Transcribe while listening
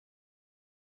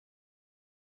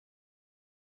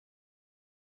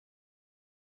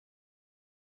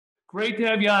Great to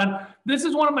have you on. This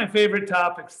is one of my favorite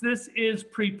topics. This is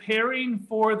preparing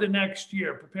for the next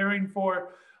year, preparing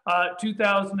for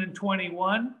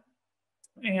 2021.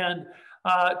 And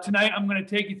tonight I'm going to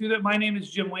take you through that. My name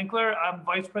is Jim Winkler. I'm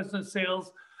Vice President of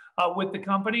Sales with the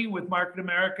company, with Market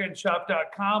America and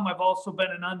Shop.com. I've also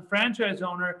been an unfranchised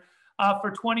owner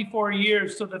for 24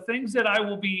 years. So the things that I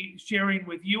will be sharing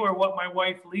with you are what my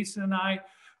wife Lisa and I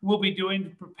will be doing to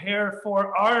prepare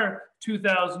for our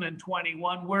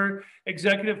 2021. We're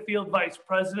executive field vice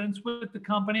presidents with the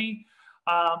company.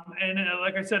 And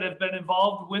like I said, I've been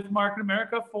involved with Market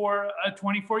America for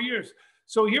 24 years.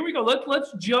 So here we go.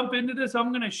 Let's jump into this.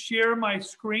 I'm going to share my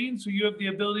screen so you have the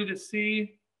ability to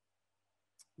see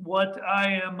what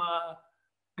I am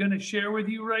going to share with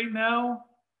you right now.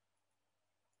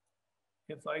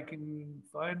 If I can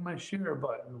find my share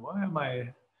button. Why am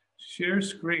I share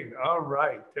screen? All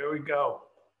right, there we go.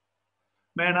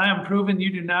 Man, I am proving you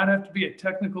do not have to be a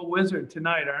technical wizard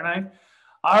tonight, aren't I?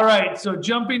 All right, so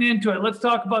jumping into it, let's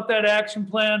talk about that action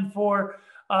plan for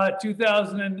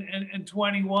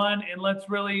 2021, and let's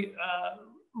really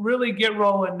get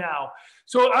rolling now.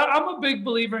 So I'm a big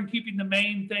believer in keeping the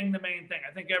main thing the main thing.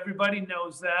 I think everybody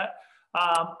knows that.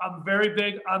 I'm very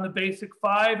big on the basic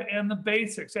five and the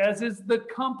basics, as is the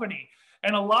company.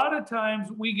 And a lot of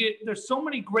times there's so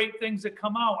many great things that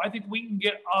come out. I think we can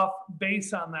get off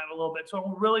base on that a little bit. So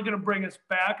I'm really going to bring us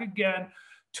back again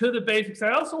to the basics.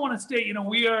 I also want to state,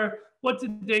 what's the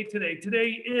date today?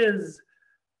 Today is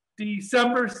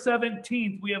December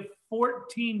 17th. We have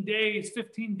 15 days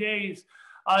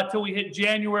till we hit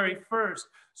January 1st.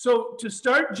 So to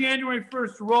start January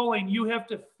 1st rolling, you have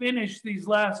to finish these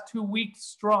last 2 weeks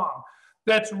strong.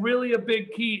 That's really a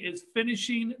big key, is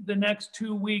finishing the next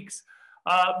 2 weeks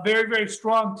very, very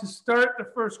strong to start the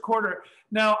first quarter.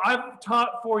 Now, I've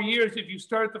taught for years, if you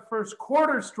start the first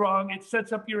quarter strong, it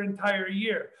sets up your entire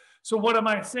year. So what am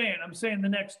I saying? I'm saying the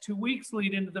next 2 weeks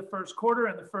lead into the first quarter,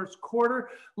 and the first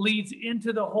quarter leads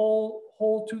into the whole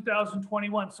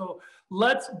 2021. So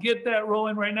let's get that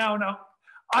rolling right now. Now,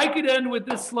 I could end with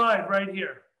this slide right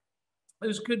here.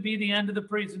 This could be the end of the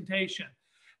presentation.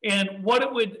 And what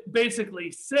it would basically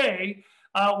say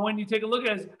when you take a look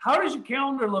at it is, how does your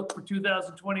calendar look for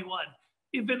 2021?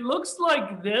 If it looks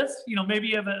like this, maybe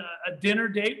you have a dinner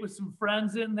date with some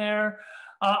friends in there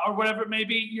or whatever it may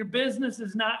be, your business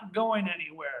is not going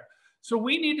anywhere. So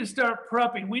we need to start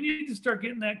prepping. We need to start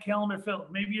getting that calendar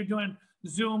filled. Maybe you're doing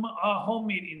Zoom home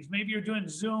meetings. Maybe you're doing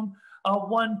Zoom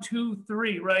 1, 2,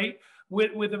 3, right?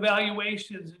 With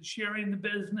evaluations and sharing the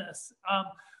business.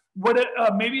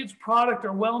 Maybe it's product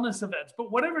or wellness events,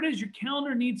 but whatever it is, your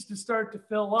calendar needs to start to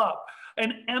fill up.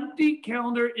 An empty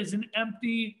calendar is an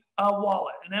empty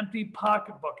wallet, an empty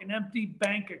pocketbook, an empty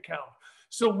bank account.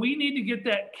 So we need to get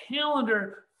that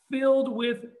calendar filled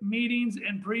with meetings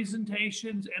and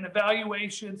presentations and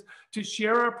evaluations to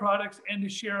share our products and to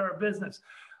share our business.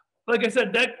 Like I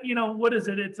said, that, what is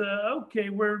it? It's okay,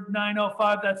 we're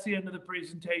 9:05. That's the end of the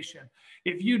presentation.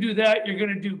 If you do that, you're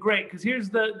going to do great. Because here's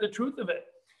the truth of it.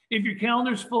 If your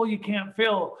calendar's full, you can't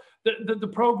fill. The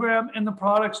program and the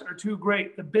products are too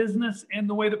great. The business and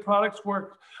the way the products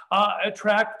work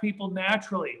attract people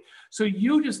naturally. So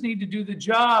you just need to do the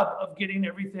job of getting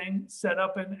everything set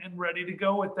up and ready to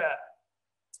go with that.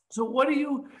 So what do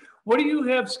you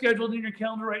have scheduled in your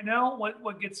calendar right now?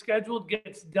 What gets scheduled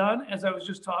gets done, as I was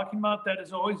just talking about. That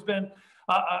has always been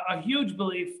a huge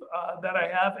belief that I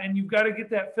have, and you've got to get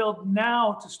that filled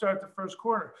now to start the first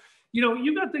quarter.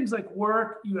 You've got things like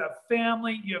work, you have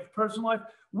family, you have personal life.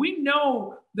 We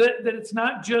know that it's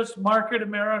not just Market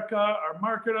America or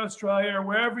Market Australia or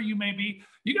wherever you may be.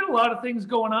 You got a lot of things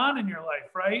going on in your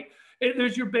life, right?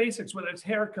 There's your basics, whether it's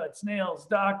haircuts, nails,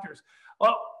 doctors.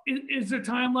 Well, is there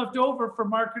time left over for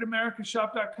Market America,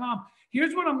 Shop.com?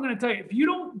 Here's what I'm going to tell you. If you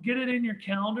don't get it in your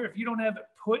calendar, if you don't have it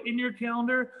put in your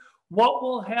calendar, what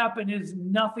will happen is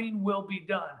nothing will be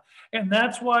done. And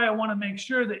that's why I want to make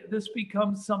sure that this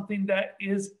becomes something that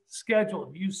is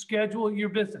scheduled. You schedule your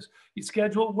business. You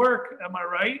schedule work, am I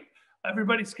right?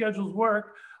 Everybody schedules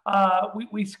work.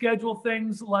 We schedule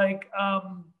things like,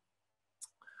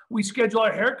 we schedule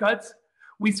our haircuts.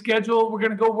 We're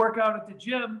going to go work out at the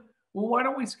gym. Well, why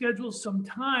don't we schedule some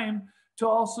time to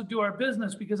also do our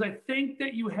business? Because I think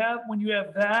that when you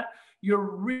have that, you're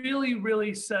really,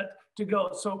 really set to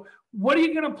go. So what are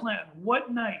you going to plan?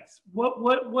 What nights? What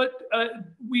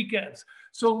weekends?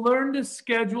 So learn to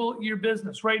schedule your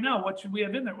business. Right now, what should we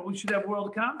have in there? Well, we should have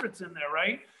World Conference in there,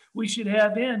 right? We should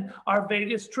have in our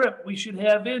Vegas trip. We should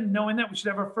have in, knowing that we should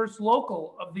have our first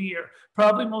local of the year.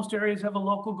 Probably most areas have a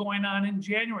local going on in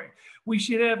January. We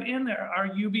should have in there our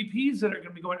UBPs that are going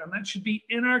to be going on. That should be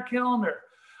in our calendar.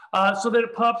 so that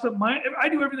it pops up. I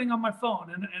do everything on my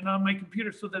phone and on my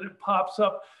computer so that it pops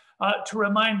up to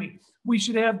remind me. We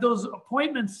should have those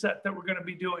appointments set that we're going to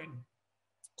be doing.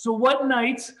 So what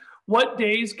nights, what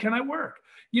days can I work?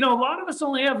 A lot of us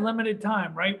only have limited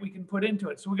time, right? We can put into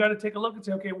it. So we got to take a look and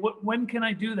say, okay, when can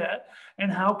I do that?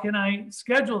 And how can I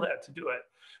schedule that to do it?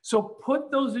 So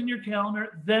put those in your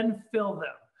calendar, then fill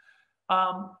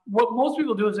them. What most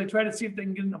people do is they try to see if they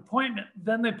can get an appointment,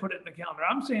 then they put it in the calendar.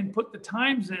 I'm saying put the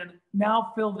times in,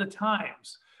 now fill the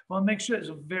times. Well, make sure there's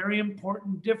a very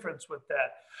important difference with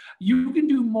that. You can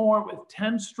do more with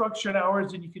 10 structured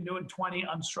hours than you can do in 20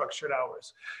 unstructured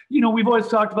hours. We've always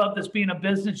talked about this being a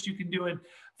business you can do in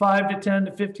 5 to 10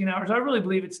 to 15 hours. I really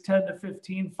believe it's 10 to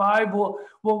 15. 5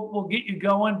 will get you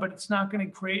going, but it's not going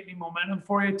to create any momentum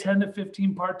for you. 10 to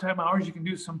 15 part-time hours, you can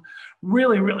do some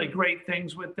really, really great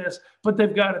things with this, but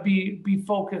they've got to be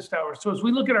focused hours. So as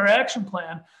we look at our action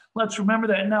plan, let's remember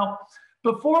that. Now,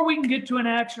 before we can get to an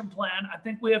action plan, I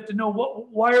think we have to know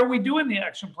why are we doing the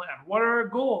action plan? What are our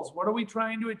goals? What are we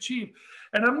trying to achieve?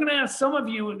 And I'm going to ask some of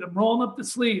you, I'm rolling up the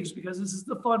sleeves because this is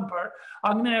the fun part.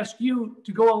 I'm going to ask you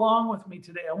to go along with me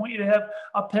today. I want you to have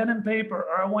a pen and paper,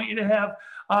 or I want you to have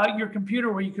your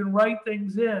computer where you can write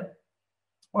things in,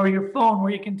 or your phone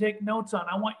where you can take notes on.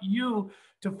 I want you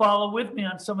to follow with me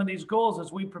on some of these goals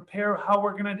as we prepare how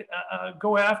we're going to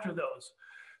go after those.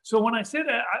 So when I say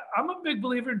that, I'm a big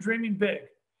believer in dreaming big.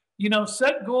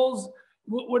 Set goals,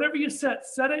 whatever you set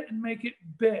it and make it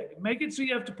big. Make it so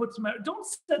you have to put some, don't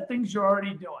set things you're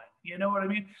already doing. You know what I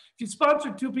mean? If you sponsor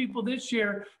 2 people this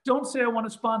year, don't say I want to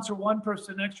sponsor 1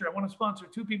 person next year. I want to sponsor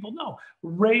 2 people. No,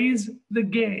 raise the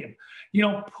game.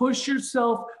 Push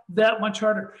yourself that much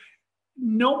harder.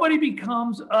 Nobody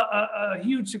becomes a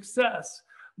huge success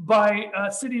by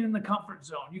sitting in the comfort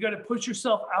zone. You got to push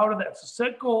yourself out of that. So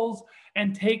set goals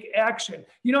and take action.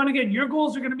 And again, your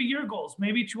goals are going to be your goals.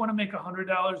 Maybe you want to make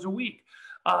 $100 a week.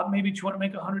 Maybe you want to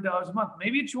make $100 a month.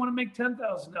 Maybe you want to make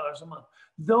 $10,000 a month.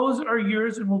 Those are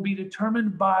yours and will be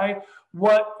determined by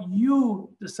what you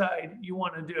decide you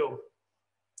want to do.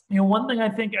 One thing I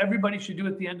think everybody should do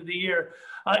at the end of the year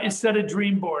is set a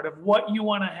dream board of what you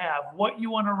want to have, what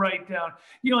you want to write down,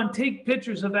 and take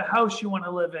pictures of the house you want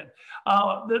to live in,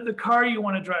 the car you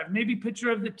want to drive, maybe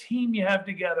picture of the team you have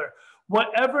together,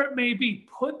 whatever it may be.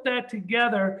 Put that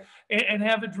together and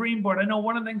have a dream board. I know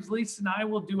one of the things Lisa and I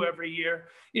will do every year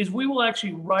is we will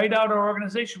actually write out our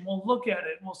organization. We'll look at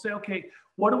it and we'll say, okay,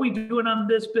 what are we doing on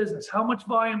this business? How much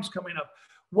volume's coming up?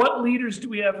 What leaders do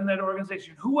we have in that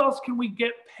organization? Who else can we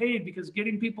get paid? Because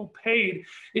getting people paid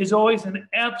is always an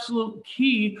absolute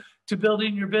key to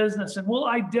building your business. And we'll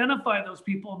identify those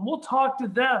people and we'll talk to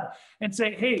them and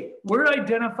say, hey, we're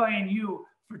identifying you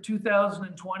for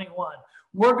 2021.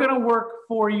 We're going to work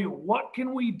for you. What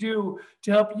can we do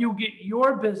to help you get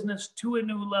your business to a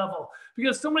new level?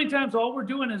 Because so many times all we're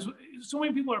doing is so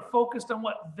many people are focused on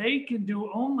what they can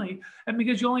do only. And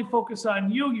because you only focus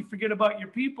on you forget about your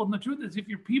people. And the truth is, if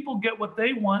your people get what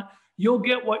they want, you'll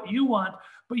get what you want.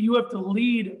 But you have to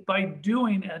lead by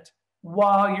doing it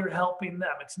while you're helping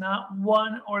them. It's not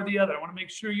one or the other. I want to make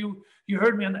sure you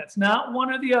heard me on that. It's not one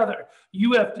or the other.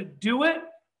 You have to do it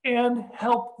and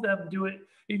help them do it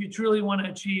if you truly want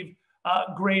to achieve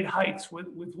great heights with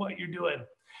what you're doing.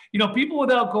 People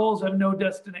without goals have no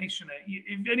destination.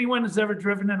 If anyone has ever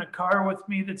driven in a car with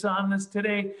me that's on this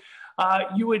today,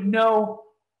 you would know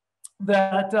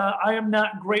that I am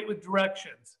not great with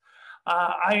directions.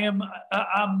 I'm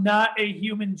not a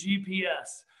human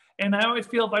GPS. And I always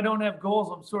feel if I don't have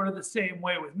goals, I'm sort of the same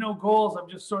way. With no goals, I'm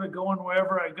just sort of going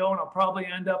wherever I go, and I'll probably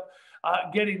end up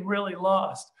getting really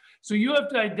lost. So you have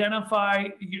to identify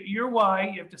your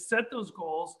why. You have to set those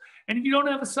goals. And if you don't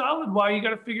have a solid why, you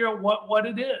got to figure out what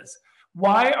it is.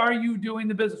 Why are you doing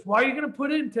the business? Why are you going to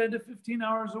put in 10 to 15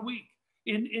 hours a week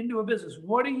into a business?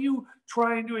 What are you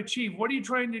trying to achieve? What are you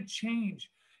trying to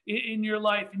change in your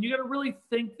life? And you got to really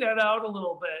think that out a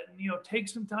little bit and, take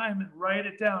some time and write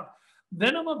it down.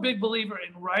 Then I'm a big believer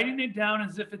in writing it down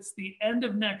as if it's the end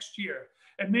of next year.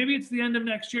 And maybe it's the end of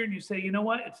next year and you say, you know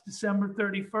what, it's December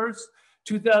 31st.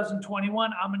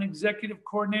 2021, I'm an executive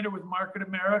coordinator with Market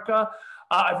America.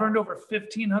 I've earned over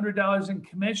 $1,500 in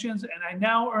commissions, and I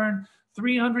now earn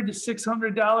 $300 to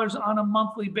 $600 on a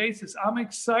monthly basis. I'm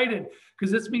excited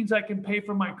because this means I can pay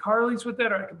for my car lease with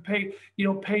that, or I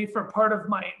can pay for part of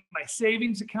my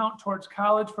savings account towards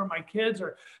college for my kids,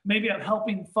 or maybe I'm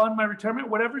helping fund my retirement,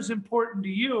 whatever's important to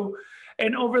you.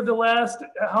 And over the last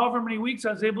however many weeks,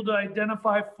 I was able to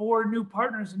identify 4 new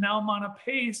partners, and now I'm on a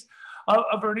pace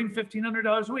of earning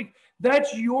 $1,500 a week.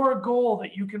 That's your goal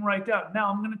that you can write down.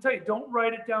 Now, I'm going to tell you, don't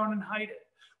write it down and hide it.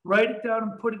 Write it down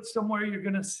and put it somewhere you're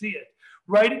going to see it.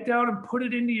 Write it down and put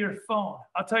it into your phone.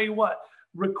 I'll tell you what,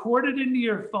 record it into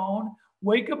your phone,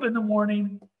 wake up in the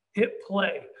morning, hit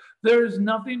play. There is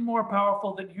nothing more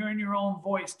powerful than hearing your own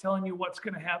voice telling you what's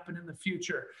going to happen in the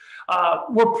future.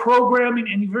 We're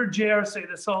programming, and you've heard JR say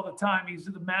this all the time. He's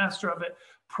the master of it.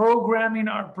 Programming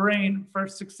our brain for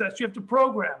success. You have to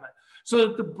program it so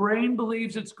that the brain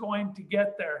believes it's going to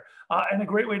get there. And a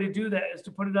great way to do that is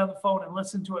to put it on the phone and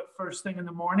listen to it first thing in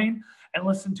the morning and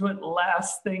listen to it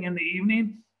last thing in the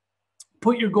evening.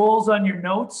 Put your goals on your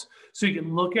notes so you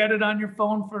can look at it on your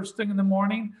phone first thing in the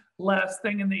morning, last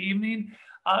thing in the evening,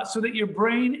 so that your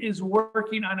brain is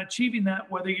working on achieving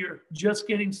that, whether you're just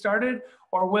getting started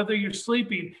or whether you're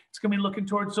sleeping. It's going to be looking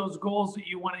towards those goals that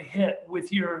you want to hit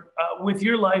with your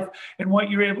life and what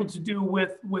you're able to do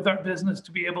with our business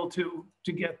to be able to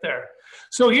get there.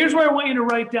 So here's where I want you to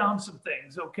write down some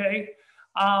things, okay?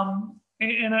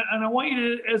 And I want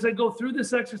you to, as I go through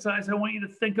this exercise, I want you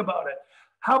to think about it.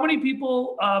 How many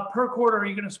people per quarter are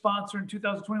you going to sponsor in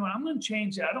 2021? I'm going to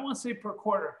change that. I don't want to say per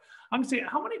quarter. I'm going to say,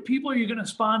 how many people are you going to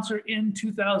sponsor in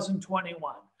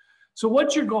 2021? So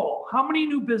what's your goal? How many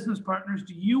new business partners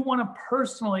do you want to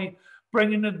personally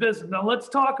bring into the business? Now let's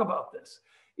talk about this.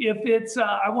 If it's,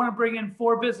 I want to bring in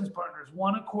 4 business partners,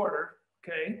 1 a quarter,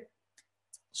 okay?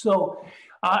 So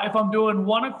if I'm doing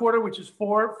 1 a quarter, which is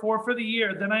four for the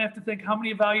year, then I have to think, how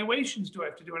many evaluations do I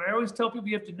have to do? And I always tell people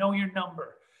you have to know your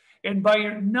number. And by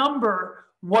your number,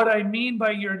 what I mean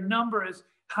by your number is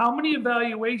how many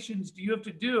evaluations do you have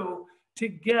to do to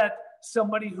get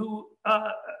somebody who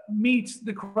meets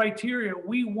the criteria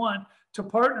we want to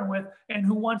partner with and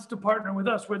who wants to partner with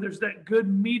us, where there's that good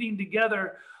meeting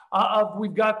together of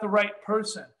we've got the right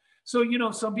person. So, you know,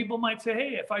 some people might say,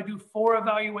 hey, if I do 4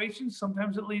 evaluations,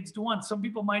 sometimes it leads to 1. Some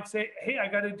people might say, hey, I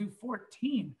got to do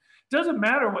 14. Doesn't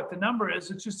matter what the number is.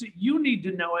 It's just that you need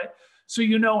to know it so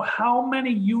you know how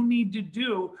many you need to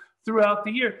do throughout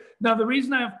the year. Now, the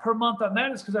reason I have per month on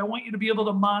that is because I want you to be able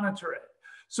to monitor it.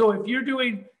 So if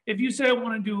you say I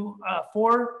want to do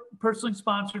 4 personally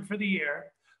sponsored for the year,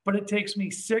 but it takes me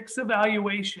 6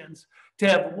 evaluations to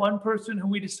have 1 person who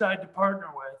we decide to partner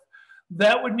with,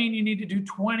 that would mean you need to do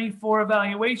 24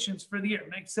 evaluations for the year.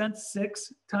 Makes sense?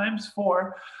 6 times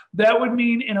 4. That would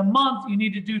mean in a month, you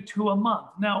need to do 2 a month.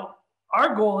 Now,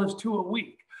 our goal is 2 a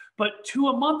week, but 2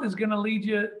 a month is going to lead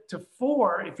you to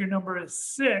 4 if your number is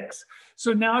 6.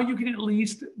 So now you can at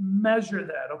least measure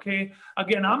that, okay?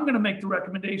 Again, I'm going to make the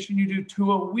recommendation you do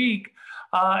 2 a week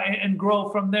and grow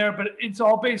from there, but it's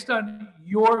all based on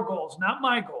your goals, not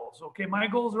my goals, okay? My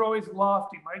goals are always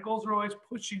lofty. My goals are always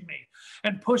pushing me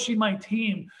and pushing my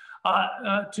team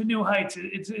to new heights.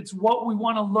 It's what we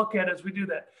want to look at as we do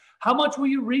that. How much will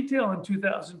you retail in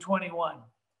 2021?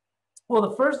 Well,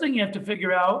 the first thing you have to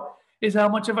figure out is how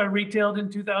much have I retailed in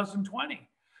 2020?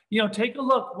 You know, take a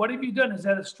look. What have you done? Is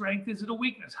that a strength? Is it a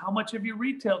weakness? How much have you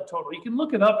retailed total? You can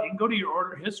look it up. You can go to your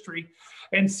order history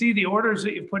and see the orders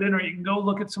that you've put in, or you can go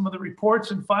look at some of the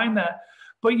reports and find that.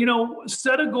 But, you know,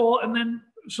 set a goal, and then,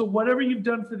 so whatever you've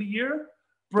done for the year,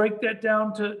 break that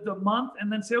down to the month,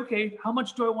 and then say, okay, how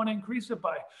much do I want to increase it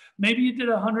by? Maybe you did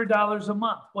 $100 a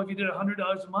month. Well, if you did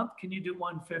 $100 a month, can you do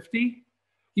 $150?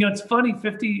 You know, it's funny,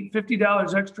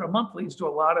 $50 extra a month leads to a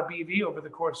lot of BV over the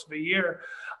course of a year.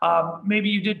 Maybe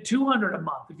you did 200 a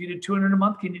month. If you did 200 a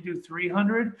month, can you do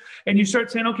 300? And you start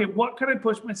saying, okay, what can I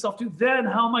push myself to? Then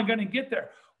how am I going to get there?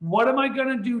 What am I going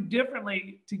to do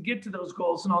differently to get to those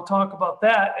goals? And I'll talk about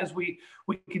that as we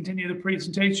continue the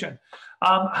presentation.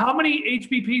 How many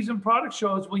HBPs and product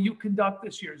shows will you conduct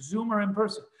this year, Zoom or in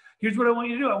person? Here's what I want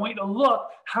you to do. I want you to look,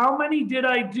 how many did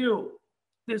I do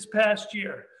this past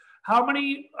year? How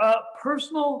many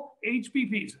personal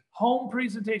HBPs, home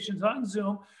presentations on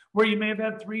Zoom, where you may have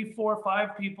had 3, 4,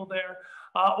 5 people there,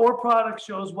 or product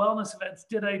shows, wellness events,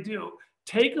 did I do?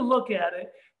 Take a look at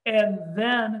it, and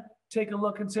then take a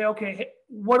look and say, okay, hey,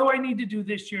 what do I need to do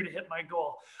this year to hit my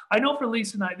goal? I know for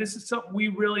Lisa and I, this is something we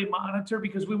really monitor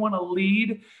because we want to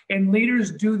lead, and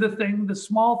leaders do the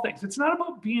small things. It's not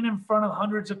about being in front of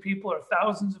hundreds of people or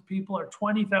thousands of people or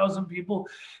 20,000 people.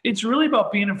 It's really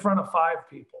about being in front of 5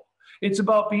 people. It's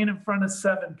about being in front of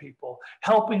 7 people,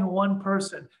 helping 1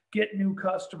 person get new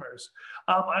customers.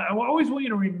 I always want you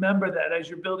to remember that as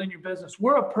you're building your business.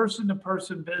 We're a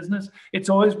person-to-person business. It's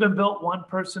always been built 1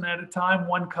 person at a time,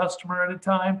 1 customer at a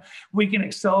time. We can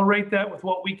accelerate that with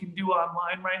what we can do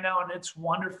online right now, and it's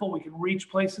wonderful. We can reach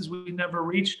places we never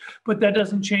reached, but that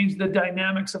doesn't change the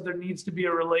dynamics of there needs to be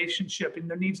a relationship, and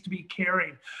there needs to be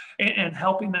caring and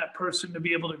helping that person to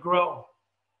be able to grow.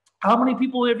 How many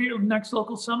people have your next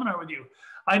local seminar with you?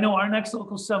 I know our next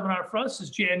local seminar for us is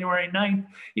January 9th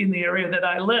in the area that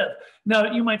I live.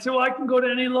 Now, you might say, well, I can go to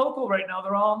any local right now.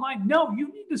 They're all online. No,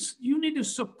 you need to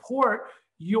support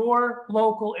your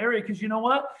local area, because you know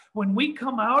what? When we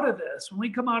come out of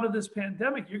this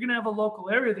pandemic, you're going to have a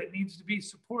local area that needs to be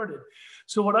supported.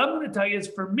 So what I'm going to tell you is,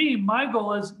 for me, my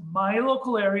goal is my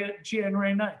local area,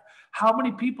 January 9th. How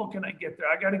many people can I get there?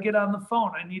 I got to get on the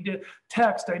phone. I need to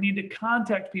text. I need to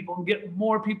contact people and get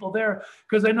more people there,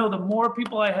 because I know the more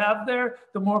people I have there,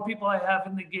 the more people I have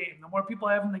in the game. The more people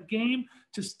I have in the game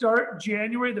to start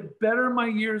January, the better my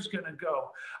year's going to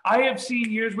go. I have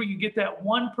seen years where you get that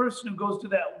one person who goes to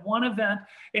that one event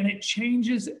and it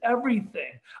changes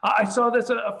everything. I saw this,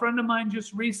 a friend of mine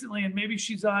just recently, and maybe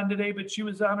she's on today, but she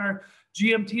was on our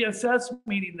GMTSS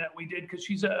meeting that we did, because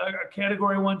she's a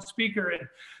Category 1 speaker, and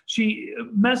she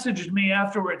messaged me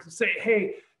afterwards to say,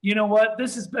 hey, you know what?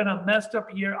 This has been a messed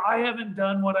up year. I haven't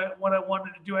done what I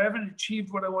wanted to do. I haven't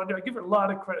achieved what I wanted to do. I give her a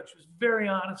lot of credit. She was very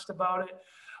honest about it,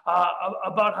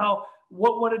 about how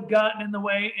what had gotten in the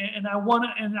way, and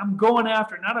I'm going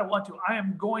after it. Not I want to. I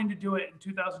am going to do it in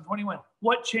 2021.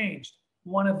 What changed?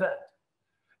 One event.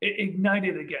 It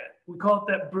ignited again. We call it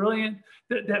that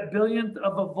that billionth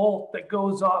of a volt that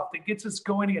goes off, that gets us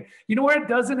going again. You know where it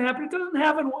doesn't happen? It doesn't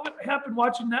happen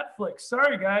watching Netflix.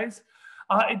 Sorry, guys.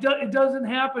 It doesn't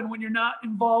happen when you're not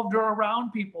involved or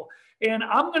around people. And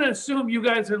I'm going to assume you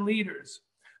guys are leaders,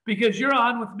 because you're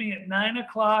on with me at 9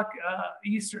 o'clock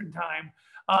Eastern time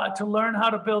to learn how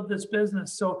to build this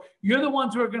business. So you're the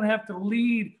ones who are going to have to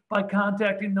lead by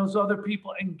contacting those other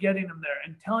people and getting them there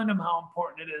and telling them how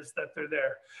important it is that they're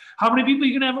there. How many people are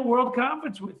you going to have at World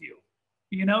Conference with you?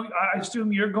 You know, I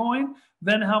assume you're going.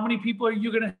 Then how many people are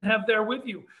you going to have there with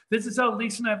you? This is how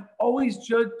Lisa and I have always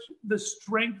judged the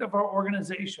strength of our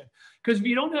organization. Because if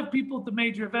you don't have people at the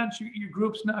major events, your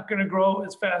group's not going to grow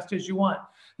as fast as you want.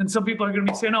 And some people are going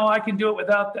to be saying, oh, I can do it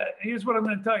without that. And here's what I'm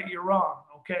going to tell you. You're wrong,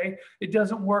 okay? It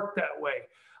doesn't work that way.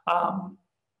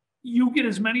 You get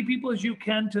as many people as you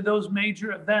can to those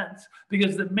major events,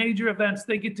 because the major events,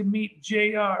 they get to meet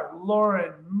JR,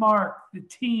 Lauren, Mark, the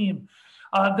team.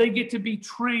 They get to be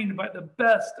trained by the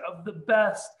best of the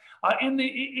best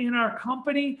in our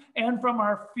company and from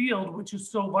our field, which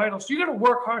is so vital. So you got to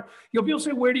work hard. People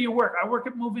say, where do you work? I work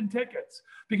at moving tickets,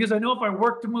 because I know if I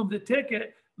work to move the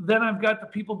ticket, then I've got the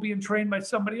people being trained by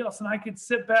somebody else, and I can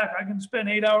sit back. I can spend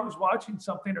 8 hours watching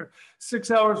something or 6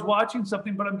 hours watching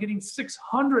something, but I'm getting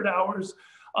 600 hours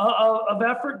of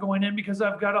effort going in, because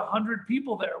I've got 100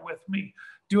 people there with me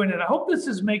doing it. I hope this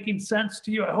is making sense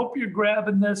to you. I hope you're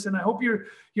grabbing this, and I hope you're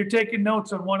taking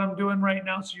notes on what I'm doing right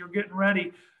now, so you're getting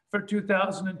ready for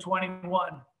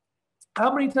 2021.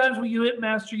 How many times will you hit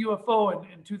Master UFO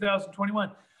in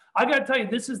 2021? I got to tell you,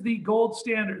 this is the gold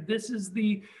standard. This is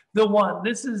the one.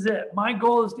 This is it. My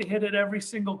goal is to hit it every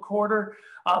single quarter,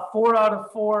 4 out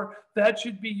of 4. That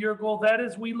should be your goal. That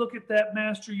is, we look at that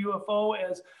Master UFO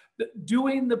as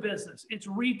doing the business. It's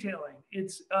retailing.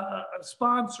 It's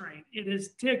sponsoring. It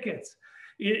is tickets.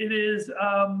 It's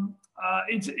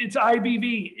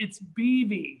IBV. It's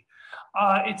BV.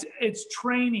 It's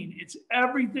training. It's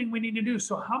everything we need to do.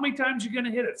 So how many times you're going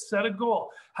to hit it? Set a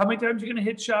goal. How many times you're going to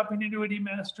hit Shopping Annuity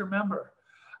Master Member?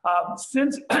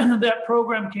 Since that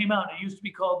program came out, it used to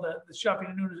be called the Shopping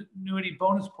Annuity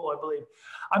Bonus Pool, I believe.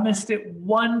 I missed it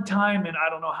one time in, I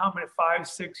don't know how many, 5,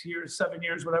 6 years, 7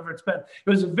 years, whatever it's been. It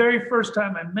was the very first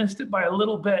time I missed it by a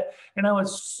little bit. And I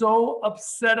was so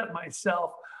upset at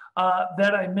myself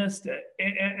that I missed it.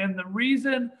 And the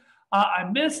reason I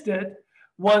missed it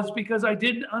was because I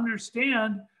didn't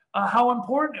understand how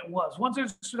important it was. Once I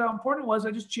understood how important it was,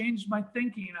 I just changed my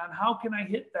thinking on how can I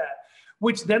hit that,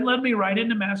 which then led me right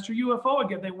into Master UFO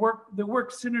again. They work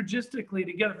synergistically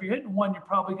together. If you're hitting one, you're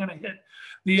probably going to hit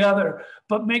the other.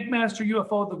 But make Master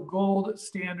UFO the gold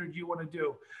standard you want to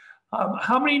do.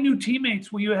 How many new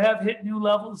teammates will you have hit new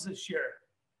levels this year?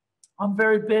 I'm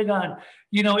very big on,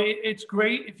 it's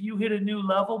great if you hit a new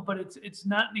level, but it's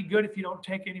not any good if you don't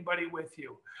take anybody with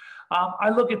you. I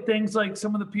look at things like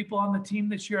some of the people on the team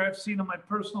this year I've seen on my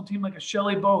personal team, like a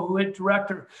Shelly Bowe who hit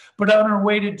director, but on her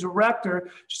way to director,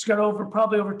 she's got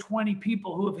probably over 20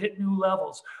 people who have hit new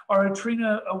levels. Or a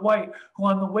Trina White, who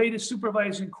on the way to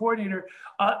supervising coordinator,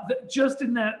 just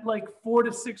in that like 4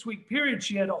 to 6 week period,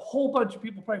 she had a whole bunch of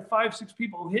people, probably 5, 6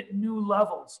 people who hit new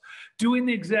levels, doing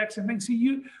the exact same thing.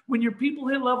 See, when your people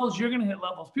hit levels, you're going to hit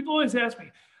levels. People always ask me,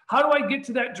 how do I get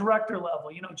to that director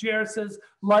level? JR says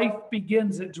life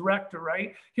begins at director,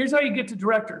 right? Here's how you get to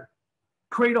director.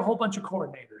 Create a whole bunch of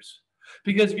coordinators.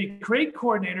 Because if you create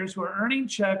coordinators who are earning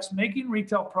checks, making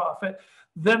retail profit,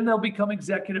 Then they'll become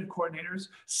executive coordinators.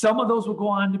 Some of those will go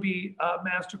on to be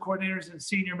master coordinators and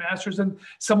senior masters, and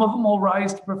some of them will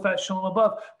rise to professional and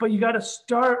above. But you got to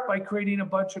start by creating a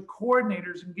bunch of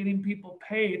coordinators and getting people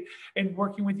paid and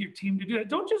working with your team to do it.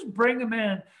 Don't just bring them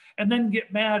in and then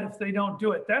get mad if they don't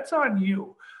do it. That's on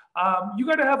you. You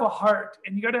got to have a heart,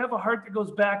 and you got to have a heart that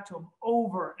goes back to them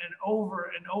over and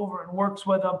over and over and works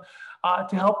with them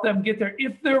to help them get there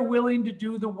if they're willing to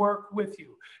do the work with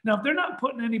you. Now, if they're not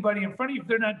putting anybody in front of you, if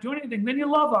they're not doing anything, then you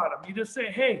love on them. You just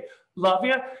say, hey, love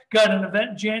you. Got an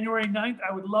event January 9th.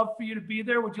 I would love for you to be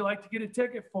there. Would you like to get a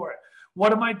ticket for it?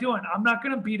 What am I doing? I'm not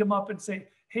going to beat them up and say,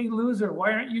 hey, loser,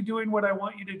 why aren't you doing what I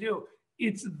want you to do?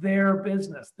 It's their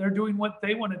business. They're doing what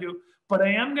they want to do. But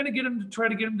I am going to get them to try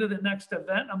to get them to the next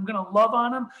event. I'm going to love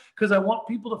on them because I want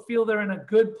people to feel they're in a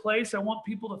good place. I want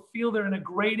people to feel they're in a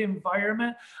great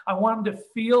environment. I want them to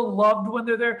feel loved when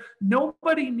they're there.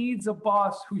 Nobody needs a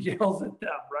boss who yells at them,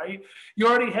 right? You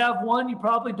already have one. You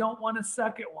probably don't want a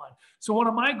second one. So one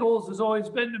of my goals has always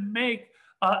been to make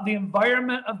the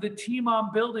environment of the team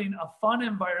I'm building a fun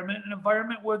environment, an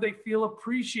environment where they feel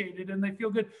appreciated and they feel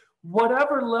good,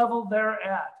 whatever level they're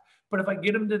at. But if I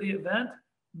get them to the event,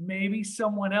 maybe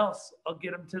someone else will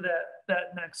get them to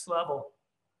that next level.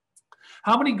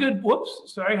 How many good books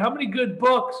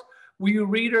will you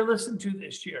read or listen to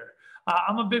this year?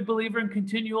 I'm a big believer in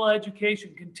continual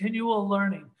education, continual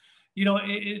learning. You know,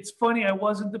 it's funny, I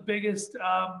wasn't the biggest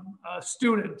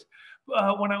student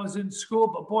when I was in school,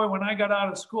 but boy, when I got out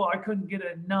of school, I couldn't get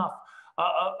enough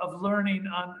of learning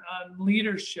on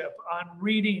leadership, on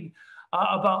reading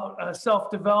about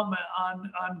self-development,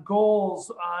 on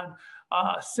goals, on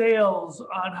sales,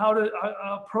 on how to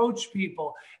approach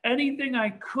people, anything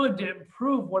I could to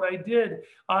improve what I did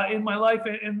in my life.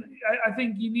 And I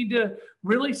think you need to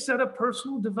really set a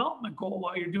personal development goal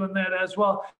while you're doing that as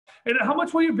well. And how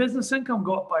much will your business income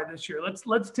go up by this year?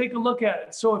 Let's take a look at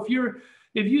it. So if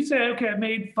you say, okay, I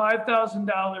made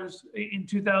 $5,000 in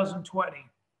 2020,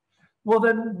 well,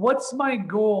 then what's my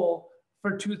goal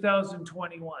for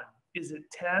 2021? Is it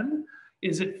 10?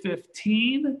 Is it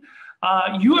 15?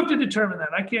 You have to determine that.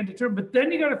 I can't determine, but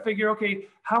then you got to figure, okay,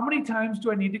 how many times do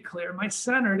I need to clear my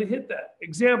center to hit that?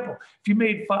 Example, if you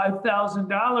made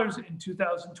 $5,000 in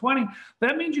 2020,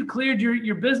 that means you cleared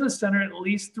your business center at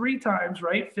least 3 times,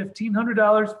 right?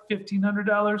 $1,500,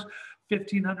 $1,500,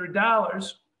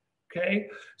 $1,500. Okay.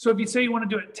 So if you say you want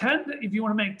to do it 10, if you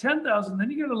want to make 10,000, then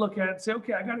you got to look at it and say,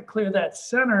 okay, I got to clear that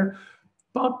center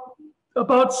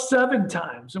about 7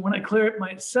 times. And when I clear it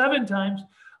my 7 times,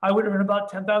 I would earn about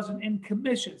 10,000 in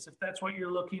commissions, if that's what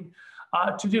you're looking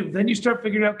to do. Then you start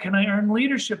figuring out, can I earn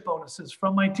leadership bonuses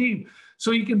from my team?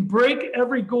 So you can break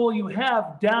every goal you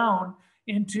have down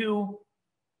into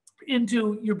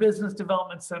your business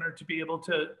development center to be able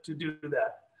to do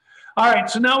that. All right,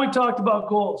 so now we talked about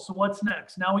goals. So what's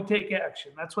next? Now we take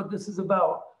action. That's what this is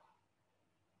about.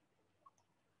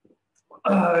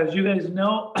 As you guys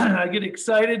know, I get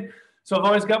excited. So I've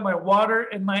always got my water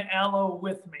and my aloe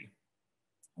with me.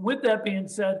 With that being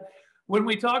said, when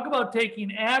we talk about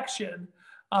taking action,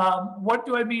 what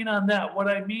do I mean on that? What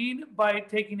I mean by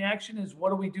taking action is,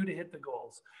 what do we do to hit the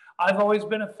goals? I've always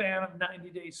been a fan of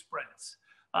 90-day sprints.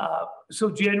 So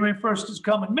January 1st is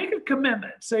coming. Make a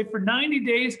commitment. Say for 90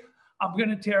 days, I'm going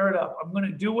to tear it up. I'm going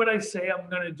to do what I say I'm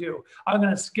going to do. I'm going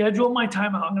to schedule my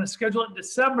time out. I'm going to schedule it in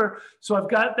December. So I've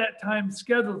got that time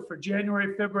scheduled for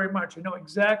January, February, March. I know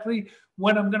exactly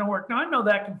when I'm going to work. Now, I know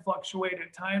that can fluctuate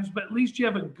at times, but at least you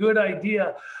have a good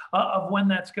idea of when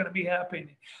that's going to be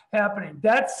happening.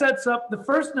 That sets up, the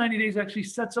first 90 days actually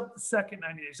sets up the second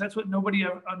 90 days. That's what nobody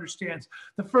ever understands.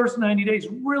 The first 90 days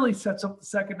really sets up the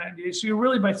second 90 days. So you're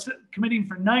really, by committing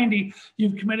for 90,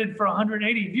 you've committed for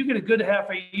 180. If you get a good half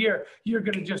a year, you're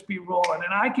going to just be rolling.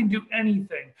 And I can do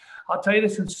anything. I'll tell you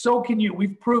this, and so can you.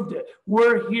 We've proved it.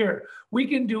 We're here. We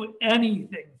can do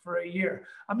anything for a year.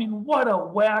 I mean, what a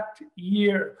whacked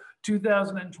year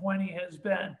 2020 has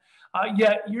been.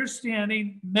 Yet you're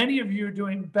standing, many of you are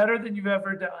doing better than you've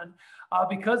ever done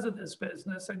because of this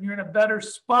business, and you're in a better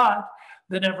spot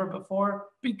than ever before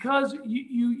because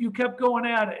you kept going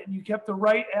at it and you kept the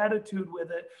right attitude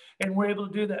with it, and we're able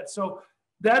to do that. So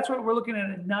that's what we're looking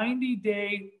at, a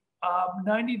 90-day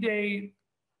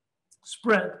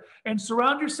sprint, and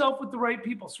surround yourself with the right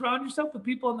people. Surround yourself with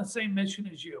people on the same mission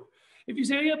as you. If you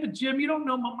say, yeah, but Jim, you don't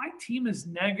know, my team is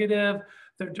negative,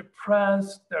 they're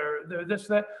depressed, they're this,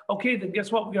 that. Okay, then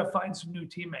guess what? We got to find some new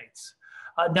teammates.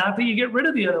 Not that you get rid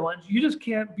of the other ones, you just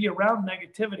can't be around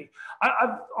negativity.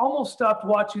 I've almost stopped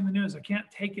watching the news. I can't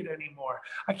take it anymore.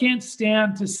 I can't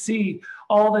stand to see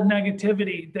all the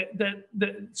negativity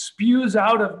that spews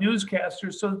out of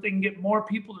newscasters so that they can get more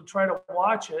people to try to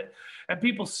watch it. And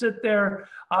people sit there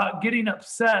getting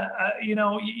upset.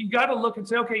 You got to look and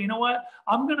say, okay, you know what?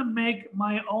 I'm going to make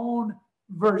my own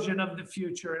version of the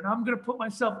future, and I'm going to put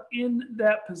myself in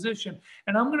that position,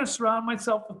 and I'm going to surround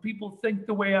myself with people who think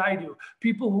the way I do,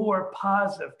 people who are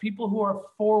positive, people who are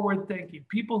forward thinking,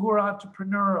 people who are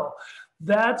entrepreneurial.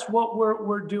 That's what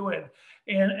we're doing.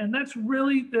 And that's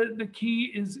really the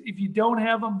key. Is if you don't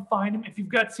have them, find them. If you've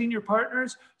got senior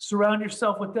partners, surround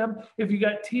yourself with them. If you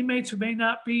got teammates who may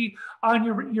not be on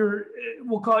your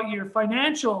we'll call it your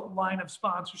financial line of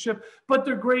sponsorship, but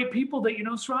they're great people that,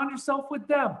 surround yourself with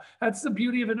them. That's the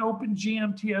beauty of an open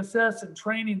GMTSS and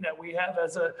training that we have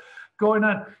as a going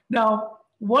on. Now,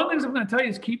 one of the things I'm going to tell you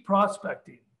is keep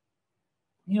prospecting.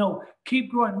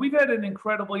 Keep growing. We've had an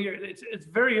incredible year. It's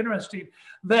very interesting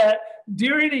that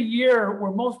during a year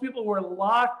where most people were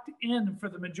locked in for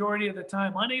the majority of the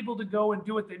time, unable to go and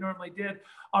do what they normally did,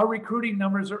 our recruiting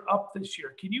numbers are up this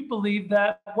year. Can you believe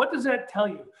that? What does that tell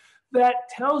you? That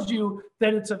tells you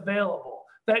that it's available.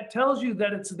 That tells you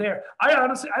that it's there.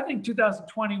 I think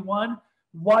 2021,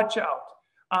 watch out.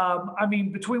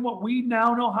 Between what we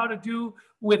now know how to do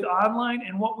with online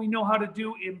and what we know how to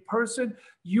do in person,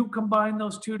 you combine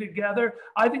those two together,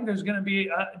 I think there's going to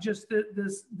be just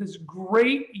this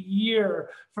great year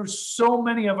for so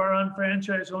many of our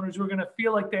unfranchised owners who are going to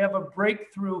feel like they have a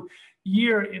breakthrough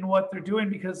year in what they're doing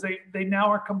because they now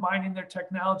are combining their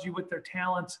technology with their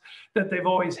talents that they've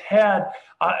always had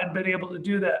and been able to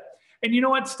do that. And you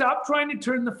know what? Stop trying to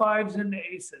turn the fives into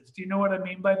aces. Do you know what I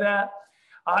mean by that?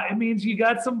 It means you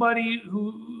got somebody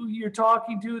who you're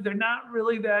talking to, they're not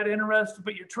really that interested,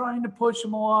 but you're trying to push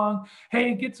them along.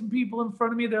 Hey, get some people in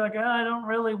front of me. They're like, I don't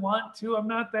really want to. I'm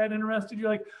not that interested. You're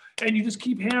like, and you just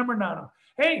keep hammering on them.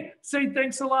 Hey, say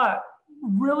thanks a lot.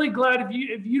 Really glad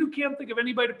if you can't think of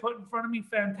anybody to put in front of me,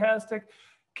 fantastic.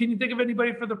 Can you think of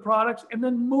anybody for the products? And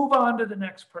then move on to the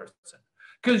next person.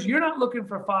 Because you're not looking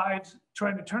for fives,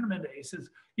 trying to turn them into aces.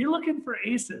 You're looking for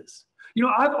aces.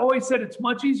 I've always said it's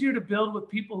much easier to build with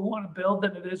people who want to build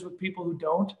than it is with people who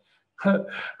don't.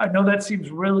 I know that seems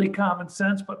really common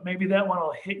sense, but maybe that one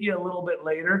will hit you a little bit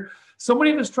later. So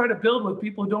many of us try to build with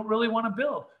people who don't really want to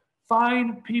build.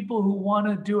 Find people who want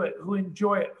to do it, who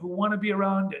enjoy it, who want to be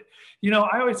around it.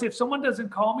 I always say if someone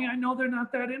doesn't call me, I know they're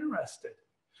not that interested.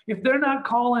 If they're not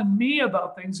calling me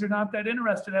about things, they're not that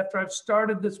interested after I've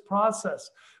started this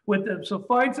process with them. So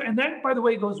and that, by the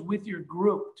way, goes with your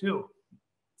group too.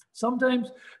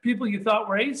 Sometimes people you thought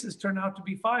were aces turn out to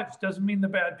be fives. Doesn't mean they're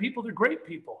bad people. They're great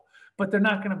people, but they're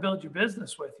not going to build your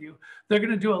business with you. They're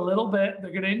going to do a little bit.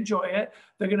 They're going to enjoy it.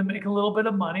 They're going to make a little bit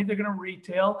of money. They're going to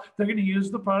retail. They're going to use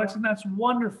the products, and that's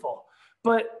wonderful.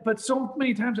 But so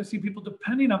many times I see people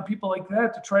depending on people like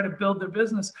that to try to build their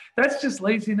business. That's just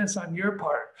laziness on your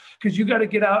part, because you got to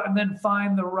get out and then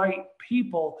find the right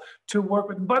people to work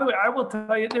with. And by the way, I will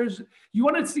tell you, you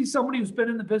want to see somebody who's been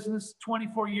in the business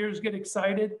 24 years get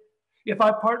excited? If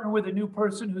I partner with a new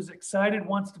person who's excited,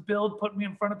 wants to build, put me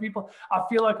in front of people, I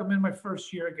feel like I'm in my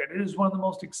first year again. It is one of the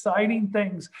most exciting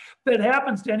things that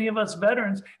happens to any of us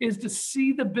veterans, is to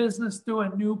see the business through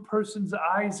a new person's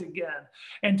eyes again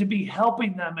and to be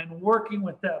helping them and working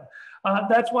with them.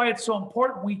 That's why it's so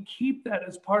important we keep that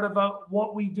as part of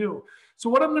what we do.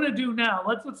 So what I'm going to do now,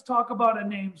 let's talk about a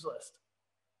names list.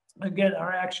 Again,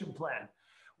 our action plan.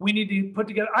 We need to put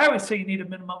together, I always say you need a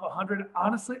minimum of 100.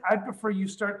 Honestly, I'd prefer you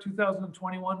start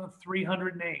 2021 with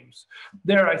 300 names.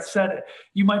 There, I said it.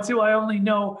 You might say, well, I only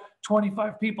know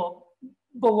 25 people.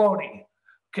 Baloney,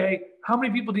 okay? How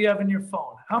many people do you have in your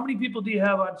phone? How many people do you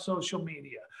have on social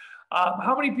media?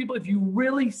 How many people, if you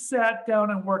really sat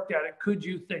down and worked at it, could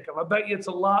you think of? I bet you it's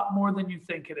a lot more than you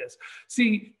think it is.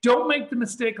 See, don't make the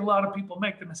mistake a lot of people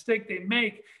make. The mistake they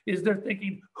make is they're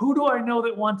thinking, who do I know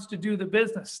that wants to do the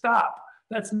business? Stop.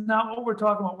 That's not what we're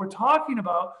talking about. We're talking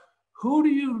about who do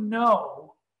you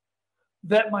know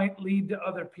that might lead to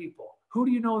other people? Who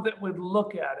do you know that would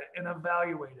look at it and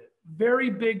evaluate it? Very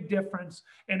big difference,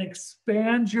 and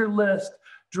expand your list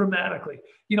dramatically.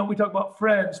 We talk about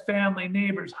friends, family,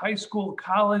 neighbors, high school,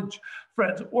 college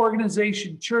friends,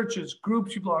 organization, churches,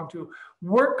 groups you belong to,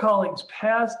 work colleagues,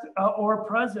 past or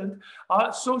present,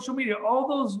 social media. All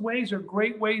those ways are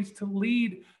great ways to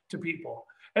lead to people.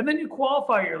 And then you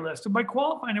qualify your list. And by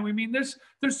qualifying it, we mean there's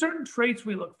certain traits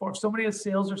we look for. If somebody has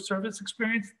sales or service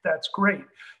experience, that's great.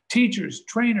 Teachers,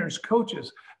 trainers,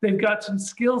 coaches, they've got some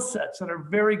skill sets that are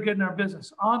very good in our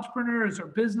business. Entrepreneurs or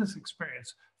business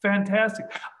experience, fantastic.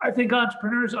 I think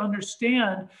entrepreneurs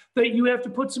understand that you have to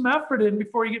put some effort in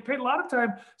before you get paid. A lot of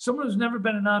time, someone who's never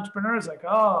been an entrepreneur is like,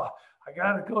 oh, I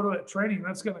got to go to a training.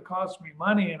 That's going to cost me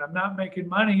money and I'm not making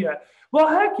money yet. Well,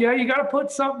 heck yeah, you got to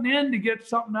put something in to get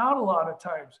something out a lot of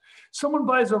times. Someone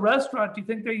buys a restaurant. Do you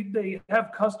think they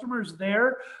have customers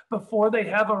there before they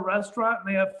have a restaurant and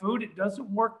they have food? It doesn't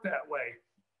work that way.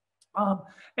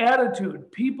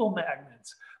 Attitude, people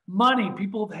magnets. Money,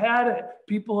 people have had it.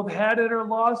 People have had it or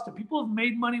lost it. People have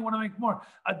made money, want to make more.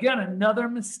 Again, another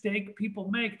mistake people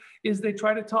make is they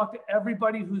try to talk to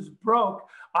everybody who's broke.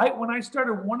 When I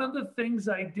started, one of the things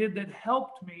I did that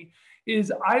helped me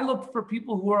is I looked for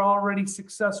people who are already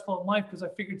successful in life because I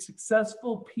figured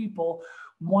successful people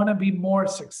want to be more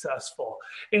successful.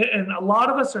 And a lot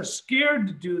of us are scared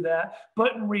to do that,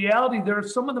 but in reality, there are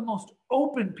some of the most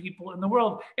open people in the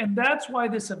world. And that's why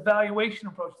this evaluation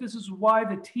approach, this is why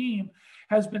the team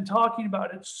has been talking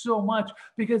about it so much,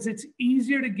 because it's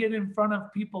easier to get in front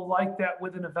of people like that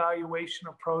with an evaluation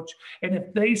approach. And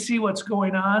if they see what's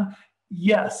going on,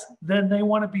 yes, then they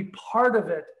want to be part of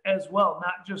it as well,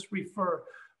 not just refer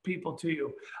people to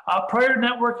you. Prior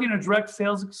networking or direct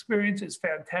sales experience is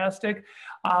fantastic.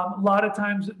 A lot of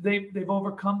times they've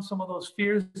overcome some of those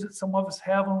fears that some of us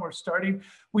have when we're starting.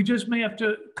 We just may have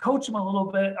to coach them a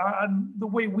little bit on the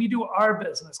way we do our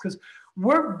business, because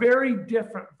we're very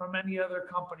different from any other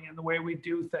company in the way we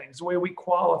do things, the way we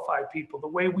qualify people, the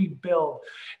way we build.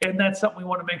 And that's something we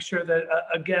want to make sure that,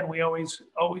 again, we always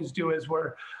do as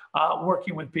we're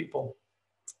working with people.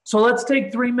 So let's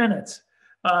take 3 minutes.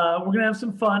 We're going to have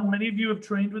some fun. Many of you have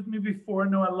trained with me before,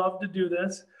 know I love to do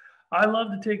this. I love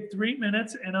to take 3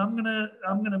 minutes, and I'm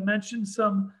gonna mention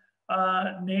some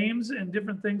names and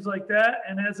different things like that.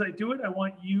 And as I do it, I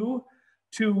want you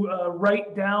to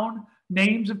write down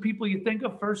names of people you think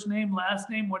of, first name, last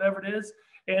name, whatever it is.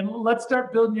 And let's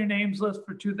start building your names list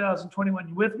for 2021.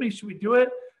 You with me? Should we do it?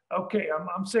 Okay,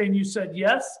 I'm saying you said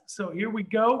yes. So here we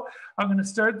go. I'm going to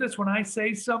start this. When I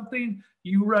say something,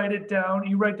 you write it down.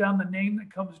 You write down the name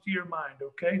that comes to your mind,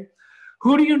 okay?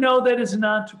 Who do you know that is an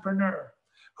entrepreneur?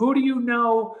 Who do you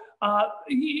know,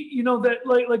 that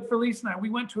like for Lisa and I, we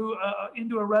went to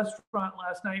into a restaurant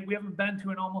last night we haven't been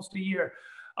to in almost a year.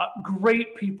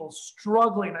 Great people,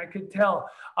 struggling, I could tell.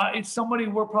 It's somebody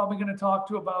we're probably going to talk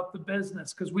to about the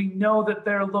business, because we know that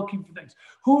they're looking for things.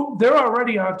 They're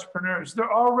already entrepreneurs.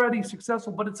 They're already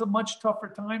successful, but it's a much tougher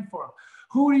time for them.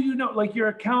 Who do you know, like your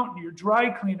accountant, your dry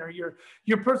cleaner,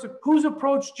 your person who's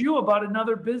approached you about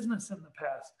another business in the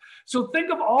past? So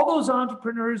think of all those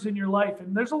entrepreneurs in your life,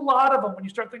 and there's a lot of them when you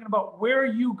start thinking about where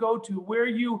you go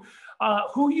to,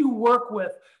 who you work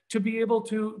with to be able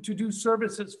to do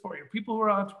services for you, people who are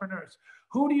entrepreneurs.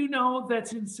 Who do you know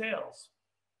that's in sales?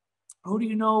 Who do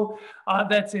you know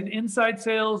that's in inside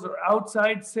sales or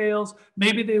outside sales?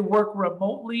 Maybe they work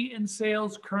remotely in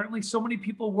sales currently. So many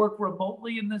people work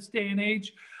remotely in this day and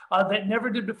age that never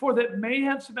did before, that may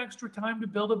have some extra time to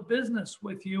build a business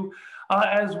with you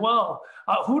as well.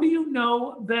 Who do you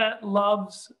know that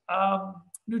loves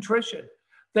nutrition,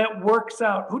 that works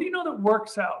out? Who do you know that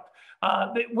works out?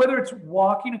 Whether it's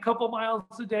walking a couple miles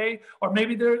a day, or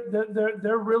maybe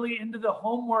they're really into the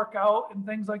home workout and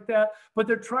things like that, but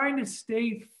they're trying to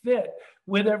stay fit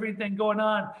with everything going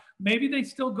on. Maybe they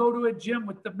still go to a gym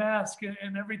with the mask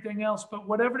and everything else, but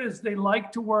whatever it is, they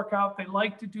like to work out. They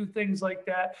like to do things like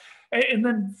that. And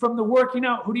then from the working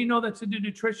out, who do you know that's into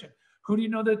nutrition? Who do you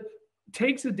know that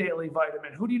takes a daily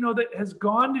vitamin? Who do you know that has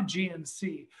gone to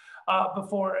GNC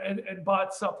before and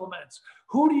bought supplements?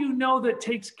 Who do you know that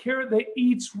takes care, that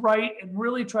eats right and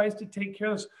really tries to take care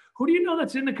of this? Who do you know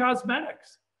that's into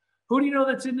cosmetics? Who do you know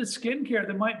that's into skincare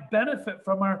that might benefit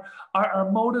from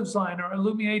our Motives line or our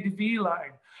Lumiere de Vie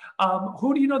line?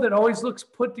 Who do you know that always looks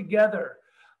put together?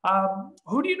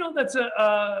 Who do you know that's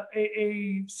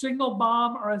a single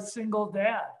mom or a single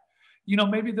dad?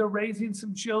 Maybe they're raising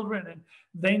some children and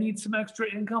they need some extra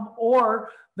income, or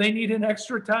they need an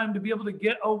extra time to be able to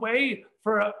get away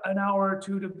for an hour or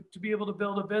two to be able to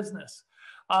build a business.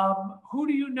 Who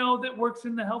do you know that works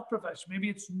in the health profession? Maybe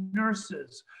it's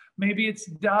nurses, maybe it's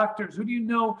doctors. Who do you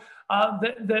know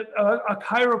that a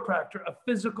chiropractor, a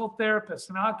physical therapist,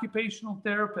 an occupational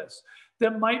therapist,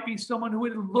 that might be someone who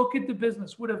would look at the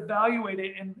business, would evaluate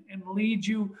it and lead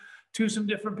you to some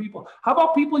different people? How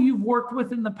about people you've worked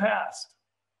with in the past?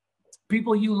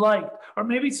 People you liked, or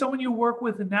maybe someone you work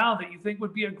with now that you think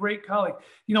would be a great colleague.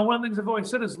 One of the things I've always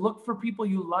said is look for people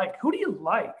you like. Who do you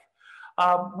like?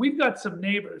 We've got some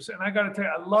neighbors, and I got to tell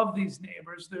you, I love these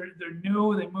neighbors. They're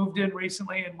new. They moved in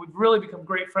recently, and we've really become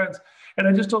great friends. And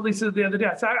I just told Lisa the other day,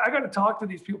 I said, I got to talk to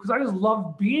these people because I just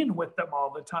love being with them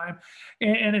all the time.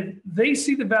 And if they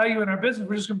see the value in our business,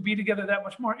 we're just going to be together that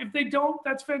much more. If they don't,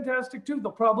 that's fantastic too.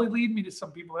 They'll probably lead me to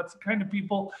some people. That's the kind of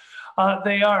people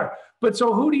they are. But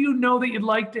so who do you know that you'd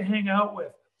like to hang out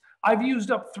with? I've used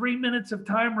up 3 minutes of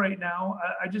time right now.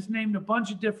 I just named a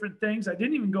bunch of different things. I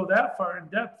didn't even go that far in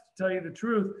depth, to tell you the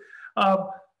truth.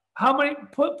 How many,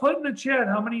 put in the chat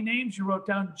how many names you wrote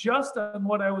down just on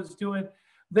what I was doing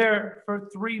there for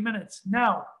 3 minutes.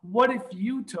 Now, what if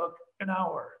you took an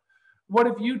hour? What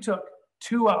if you took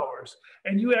 2 hours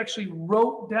and you actually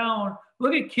wrote down,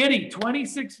 look at Kitty,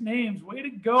 26 names. Way to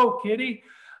go, Kitty.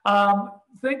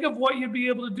 Think of what you'd be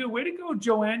able to do. Way to go,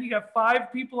 Joanne. You got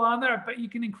 5 people on there. I bet you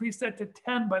can increase that to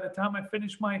 10 by the time I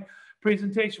finish my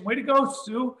presentation. Way to go,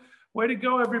 Sue. Way to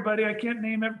go, everybody. I can't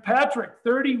name it. Patrick,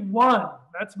 31.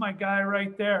 That's my guy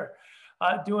right there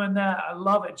doing that. I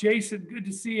love it. Jason, good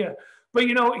to see you. But,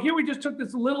 you know, here we just took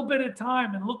this little bit of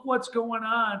time and look what's going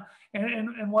on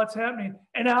and what's happening.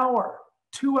 An hour,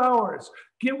 2 hours.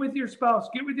 Get with your spouse,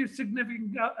 get with your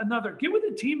significant another, get with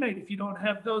a teammate if you don't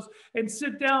have those, and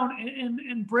sit down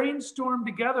and brainstorm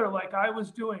together like I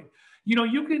was doing. You know,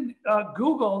 you can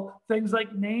Google things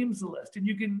like names list, and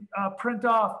you can print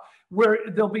off where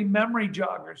there'll be memory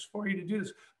joggers for you to do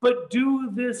this. But do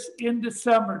this in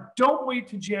December. Don't wait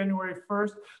to January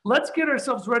 1st. Let's get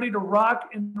ourselves ready to rock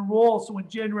and roll. So when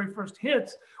January 1st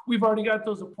hits, we've already got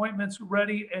those appointments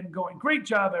ready and going. Great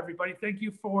job, everybody. Thank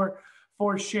you for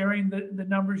sharing the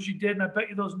numbers you did. And I bet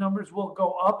you those numbers will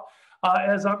go up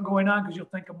as I'm going on because you'll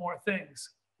think of more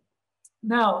things.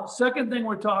 Now, second thing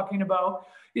we're talking about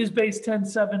is base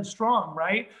 10-7 strong,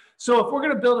 right? So if we're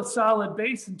going to build a solid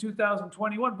base in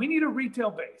 2021, we need a retail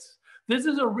base. This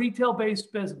is a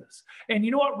retail-based business. And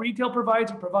you know what retail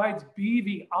provides? It provides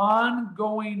BV,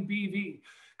 ongoing BV.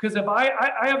 Because if I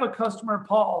have a customer,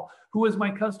 Paul, who was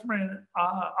my customer in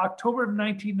October of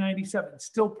 1997,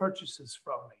 still purchases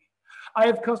from me. I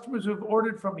have customers who have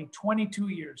ordered from me 22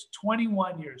 years,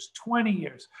 21 years, 20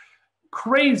 years.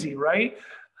 Crazy, right?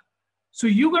 So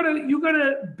you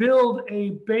gotta build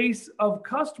a base of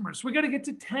customers. So we gotta get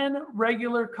to 10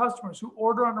 regular customers who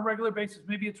order on a regular basis.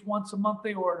 Maybe it's once a month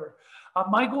they order.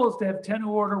 My goal is to have 10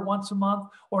 who order once a month,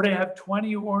 or to have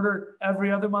 20 who order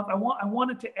every other month. I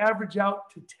want it to average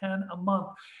out to 10 a month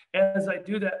as I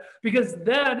do that. Because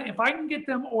then if I can get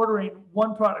them ordering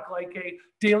one product like a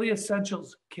daily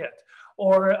essentials kit,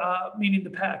 or meaning the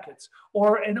packets,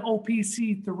 or an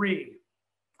OPC3.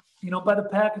 You know, by the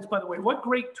packets, by the way, what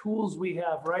great tools we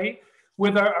have, right?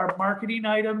 With our marketing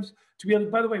items to be able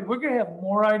to, by the way, we're going to have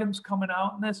more items coming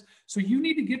out in this. So you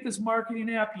need to get this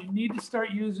marketing app. You need to start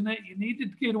using it. You need to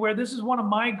get aware. This is one of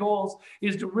my goals,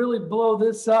 is to really blow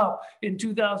this up in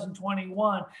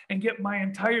 2021 and get my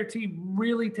entire team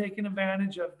really taking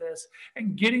advantage of this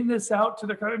and getting this out to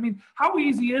their, I mean, how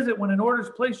easy is it when an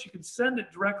order's placed, you can send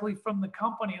it directly from the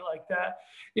company like that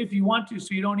if you want to,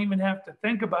 so you don't even have to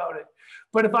think about it.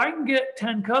 But if I can get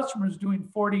 10 customers doing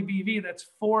 40 BV, that's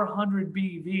 400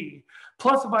 BV.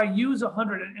 Plus, if I use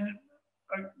 100,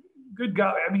 and good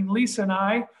God, I mean, Lisa and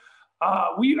I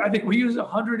think we use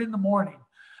 100 in the morning.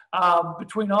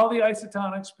 Between all the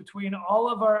isotonics, between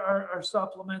all of our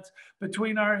supplements,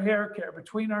 between our hair care,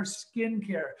 between our skin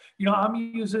care. You know, I'm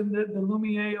using the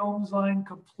Lumiere Ohms line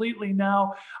completely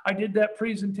now. I did that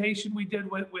presentation we did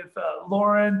with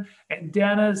Lauren and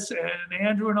Dennis and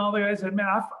Andrew and all the guys. And man,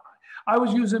 I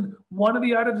was using one of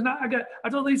the items. Now I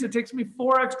told Lisa it takes me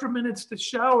 4 extra minutes to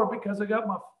shower because I got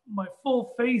my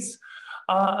full face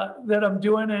that I'm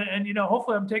doing. And, you know,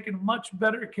 hopefully I'm taking much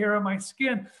better care of my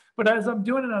skin. But as I'm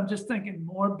doing it, I'm just thinking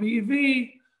more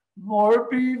BV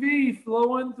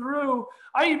flowing through.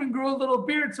 I even grew a little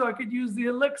beard so I could use the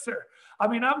elixir. I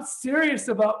mean, I'm serious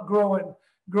about growing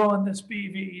this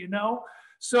BV, you know?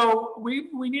 So we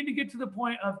need to get to the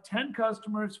point of 10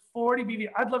 customers, 40 BV.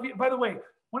 I'd love you. By the way,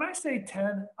 when I say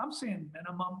 10, I'm saying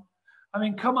minimum. I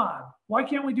mean, come on. Why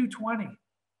can't we do 20?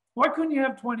 Why couldn't you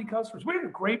have 20 customers? We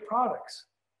have great products.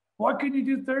 Why couldn't you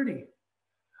do 30?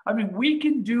 I mean, we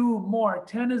can do more.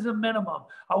 10 is a minimum.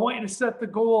 I want you to set the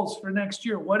goals for next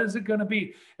year. What is it going to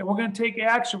be? And we're going to take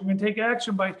action. We're going to take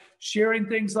action by sharing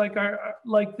things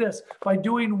like this, by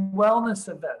doing wellness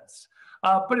events.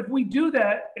 But if we do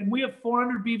that and we have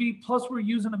 400 BV plus we're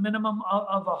using a minimum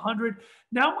of 100,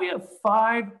 now we have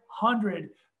 500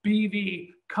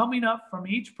 BV coming up from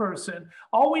each person.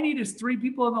 All we need is 3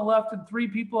 people on the left and 3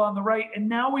 people on the right. And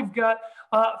now we've got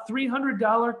a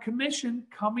 $300 commission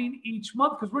coming each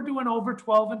month because we're doing over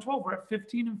 12 and 12. We're at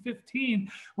 15 and 15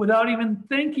 without even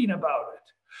thinking about it.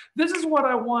 This is what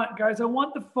I want, guys. I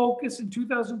want the focus in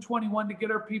 2021 to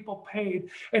get our people paid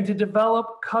and to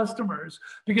develop customers.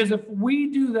 Because if we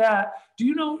do that, do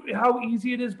you know how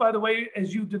easy it is, by the way,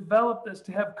 as you develop this,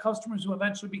 to have customers who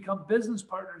eventually become business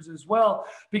partners as well,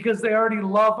 because they already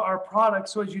love our product.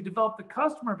 So as you develop the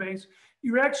customer base,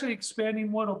 you're actually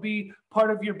expanding what will be part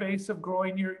of your base of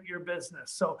growing your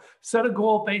business. So set a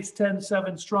goal, base 10,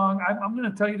 7 strong. I'm going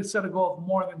to tell you to set a goal of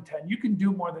more than 10. You can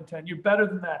do more than 10. You're better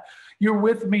than that. You're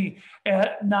with me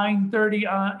at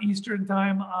 9:30 Eastern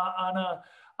time on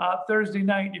a Thursday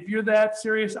night. If you're that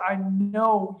serious, I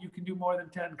know you can do more than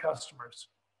 10 customers.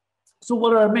 So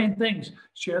what are our main things?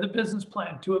 Share the business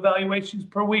plan, 2 evaluations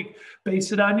per week.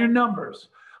 Base it on your numbers.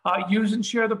 Use and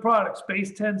share the products,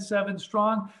 base 10, 7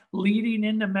 strong, leading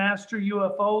into Master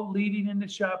UFO, leading into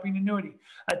Shopping Annuity.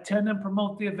 Attend and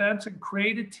promote the events and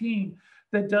create a team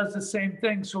that does the same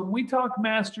thing. So when we talk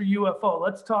Master UFO,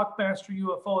 let's talk Master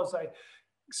UFO as I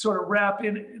sort of wrap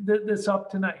this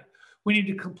up tonight. We need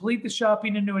to complete the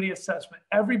Shopping Annuity assessment.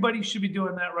 Everybody should be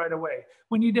doing that right away.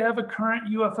 We need to have a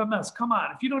current UFMS. Come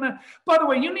on. If you don't have, by the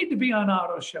way, you need to be on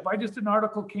AutoShip. An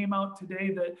article came out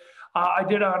today that I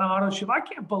did on AutoShip. I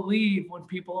can't believe when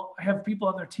people have people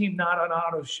on their team not on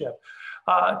AutoShip.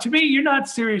 To me, you're not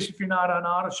serious if you're not on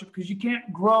AutoShip, because you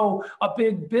can't grow a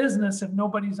big business if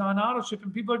nobody's on AutoShip,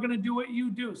 and people are going to do what you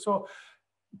do. So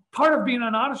part of being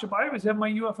on AutoShip, I always have my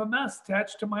UFMS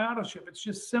attached to my AutoShip. It's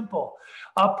just simple.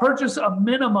 Purchase a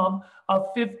minimum of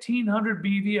 1,500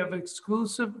 BV of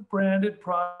exclusive branded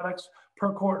products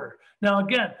per quarter. Now,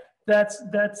 again, that's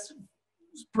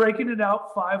breaking it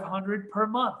out 500 per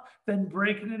month, then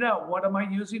breaking it out. What am I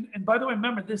using? And by the way,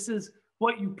 remember, this is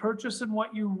what you purchase and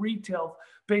what you retail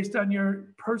based on your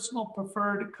personal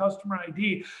preferred customer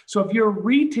ID. So if you're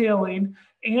retailing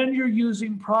and you're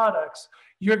using products,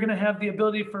 you're going to have the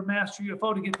ability for Master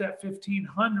UFO to get that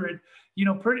 1,500,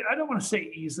 pretty, I don't want to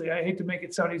say easily. I hate to make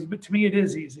it sound easy, but to me it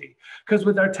is easy, because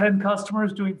with our 10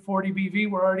 customers doing 40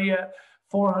 BV, we're already at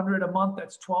 400 a month.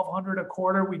 That's 1,200 a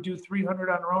quarter. We do 300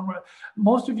 on our own.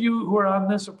 Most of you who are on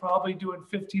this are probably doing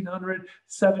 1,500,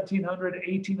 1,700,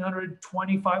 1,800,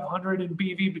 2,500 in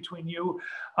BV between you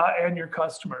and your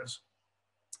customers.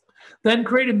 Then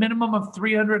create a minimum of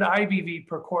 300 IBV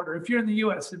per quarter. If you're in the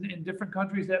US, in different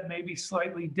countries, that may be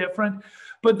slightly different.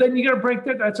 But then you got to break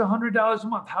that. That's $100 a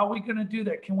month. How are we going to do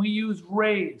that? Can we use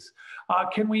Raise?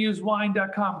 Can we use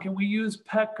Wine.com? Can we use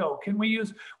Petco? Can we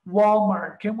use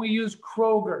Walmart? Can we use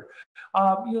Kroger?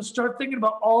 You'll start thinking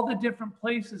about all the different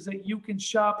places that you can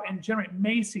shop and generate.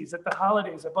 Macy's at the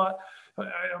holidays. I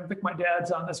don't think my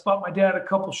dad's on this. Bought my dad a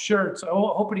couple shirts. I'm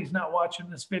hoping he's not watching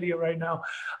this video right now.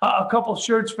 A couple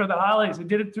shirts for the holidays. I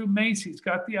did it through Macy's.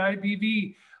 Got the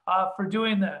IBV for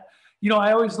doing that.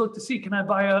 I always look to see, can I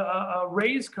buy a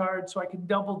Raise card so I can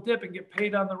double dip and get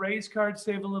paid on the Raise card,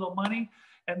 save a little money,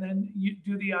 and then you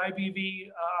do the IBV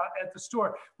at the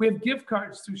store. We have gift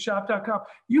cards through shop.com.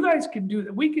 You guys can do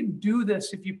that. We can do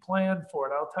this if you plan for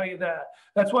it. I'll tell you that.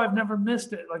 That's why I've never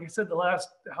missed it. Like I said, the last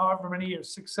however many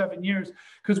years, 6, 7 years,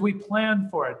 because we plan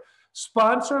for it.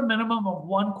 Sponsor a minimum of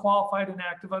 1 qualified and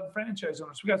active unfranchised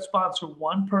owners. We got to sponsor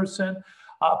 1 person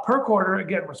per quarter.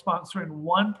 Again, we're sponsoring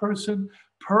 1 person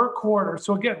per quarter.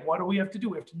 So again, what do we have to do?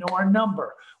 We have to know our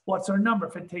number. What's our number?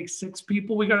 If it takes 6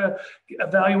 people, we got to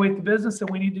evaluate the business, and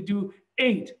we need to do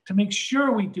 8 to make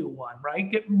sure we do 1,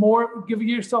 right? Get more, give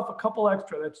yourself a couple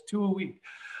extra. That's 2 a week.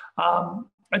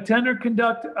 Attend or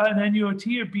conduct an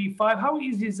NUOT or B5. How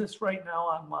easy is this right now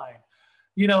online?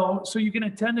 So you can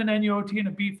attend an NUOT and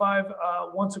a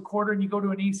B5 once a quarter, and you go to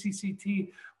an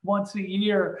ECCT once a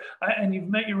year, and you've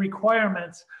met your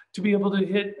requirements to be able to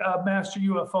hit Master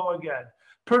UFO again.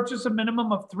 Purchase a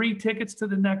minimum of 3 tickets to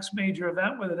the next major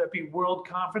event, whether that be World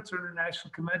Conference or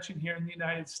International Convention here in the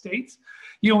United States.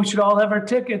 We should all have our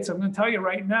tickets. I'm going to tell you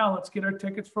right now, let's get our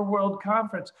tickets for World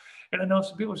Conference. And I know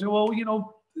some people say, well,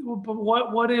 but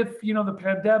what if, the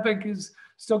pandemic is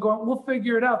still going? We'll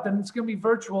figure it out. Then it's going to be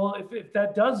virtual. If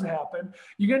that does happen,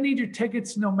 you're going to need your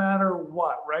tickets no matter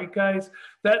what, right, guys?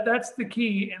 That's the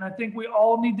key. And I think we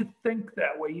all need to think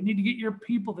that way. You need to get your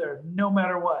people there no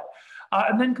matter what.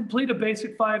 And then complete a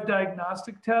basic 5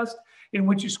 diagnostic test in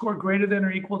which you score greater than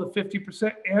or equal to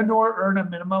 50% and or earn a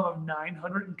minimum of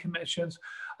 900 in commissions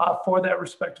for that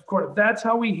respective quarter. That's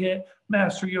how we hit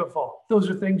Master UFO. Those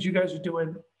are things you guys are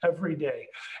doing every day.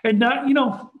 And not,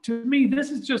 to me, this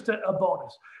is just a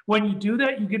bonus. When you do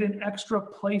that, you get an extra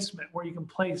placement where you can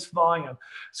place volume.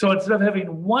 So instead of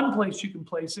having one place you can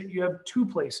place it, you have two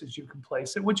places you can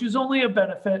place it, which is only a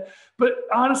benefit. But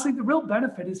honestly, the real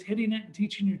benefit is hitting it and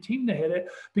teaching your team to hit it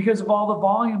because of all the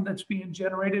volume that's being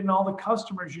generated and all the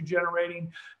customers you're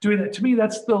generating doing that. To me,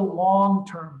 that's the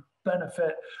long-term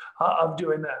benefit of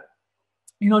doing that.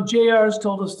 You know, JR has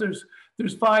told us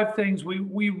there's 5 things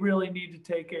we really need to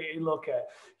take a look at.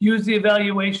 Use the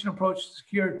evaluation approach to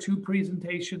secure 2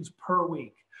 presentations per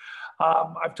week.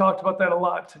 I've talked about that a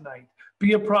lot tonight.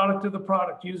 Be a product of the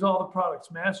product. Use all the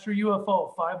products. Master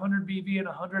UFO, 500 BV and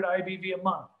 100 IBV a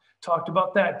month. Talked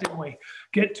about that, didn't we?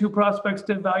 Get 2 prospects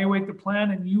to evaluate the plan,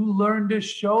 and you learn to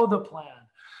show the plan.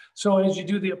 So as you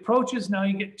do the approaches, now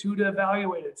you get 2 to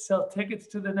evaluate it. Sell tickets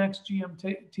to the next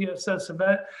GMTSS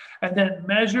event, and then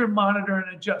measure, monitor,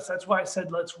 and adjust. That's why I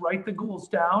said let's write the goals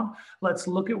down. Let's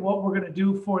look at what we're going to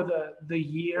do for the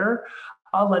year.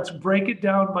 Let's break it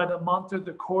down by the month or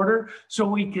the quarter so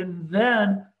we can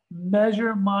then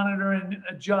measure, monitor, and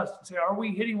adjust and say, are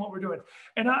we hitting what we're doing?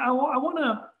 And I want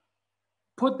to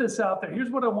put this out there.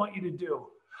 Here's what I want you to do.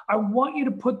 I want you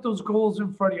to put those goals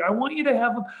in front of you. I want you to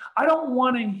have them. I don't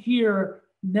want to hear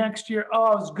next year, oh,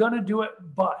 I was going to do it,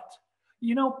 but,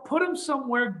 you know, put them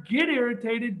somewhere, get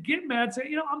irritated, get mad, say,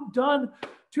 you know, I'm done.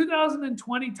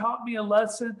 2020 taught me a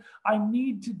lesson. I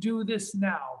need to do this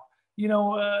now. You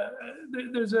know,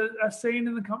 there's a saying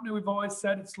in the company we've always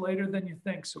said, it's later than you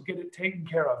think. So get it taken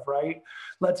care of, right?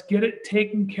 Let's get it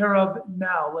taken care of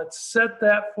now. Let's set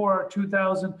that for our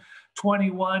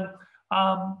 2021.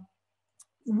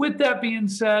 With that being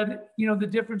said, you know, the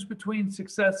difference between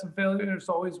success and failure has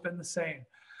always been the same.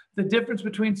 The difference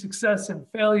between success and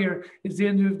failure is the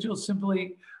individual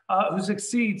simply who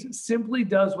succeeds simply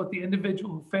does what the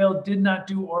individual who failed did not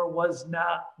do or was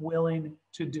not willing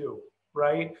to do,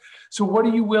 right? So what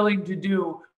are you willing to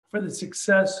do for the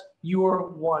success you're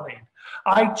wanting?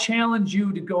 I challenge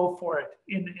you to go for it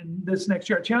in this next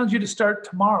year. I challenge you to start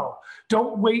tomorrow.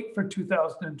 Don't wait for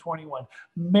 2021.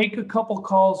 Make a couple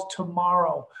calls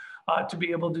tomorrow to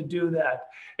be able to do that.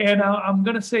 And I'm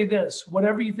going to say this,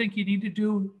 whatever you think you need to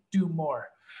do, do more.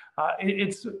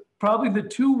 It's probably the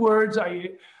 2 words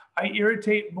I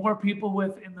irritate more people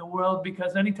with in the world,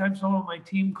 because anytime someone on my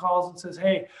team calls and says,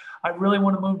 hey, I really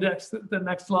want to move to the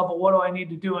next level, what do I need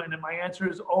to do? And my answer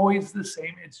is always the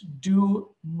same. It's do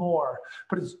more,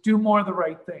 but it's do more of the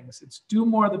right things. It's do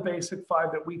more of the basic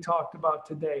 5 that we talked about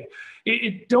today.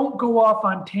 Don't go off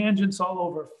on tangents all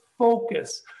over.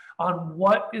 Focus on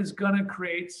what is going to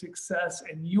create success,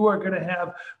 and you are going to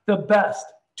have the best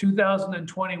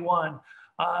 2021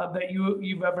 that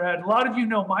you've ever had. A lot of you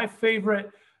know my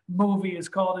favorite movie is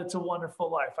called It's a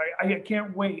Wonderful Life. I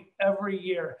can't wait every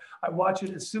year. I watch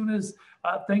it as soon as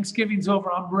Thanksgiving's over.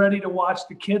 I'm ready to watch.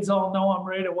 The kids all know I'm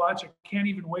ready to watch. I can't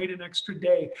even wait an extra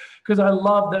day because I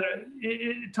love that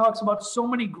it talks about so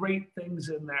many great things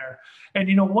in there. And,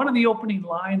 you know, one of the opening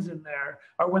lines in there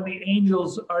are when the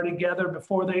angels are together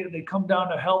before they come down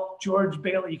to help George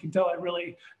Bailey. You can tell I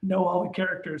really know all the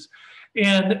characters.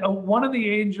 And one of the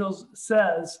angels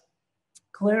says,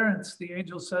 Clarence, the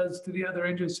angel says to the other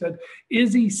angel, he said,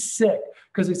 is he sick?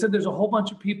 Because he said there's a whole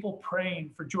bunch of people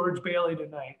praying for George Bailey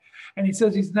tonight. And he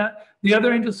says he's not. The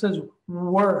other angel says,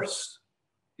 worse.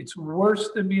 It's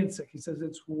worse than being sick. He says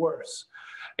it's worse.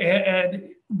 And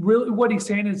really what he's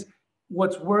saying is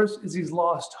what's worse is he's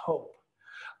lost hope.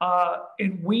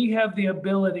 And we have the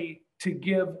ability to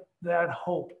give that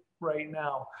hope right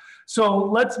now. So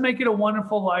let's make it a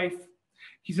wonderful life.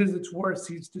 He says it's worse.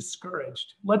 He's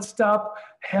discouraged. Let's stop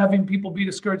having people be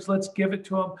discouraged. Let's give it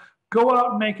to them. Go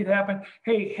out and make it happen.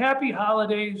 Hey, happy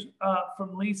holidays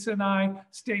from Lisa and I.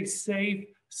 Stay safe,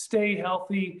 stay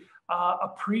healthy,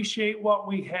 appreciate what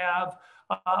we have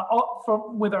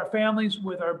with our families,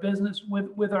 with our business,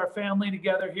 with our family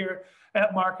together here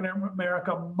at Marketing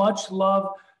America. Much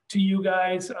love to you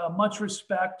guys. Much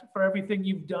respect for everything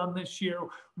you've done this year.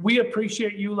 We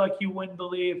appreciate you like you wouldn't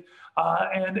believe,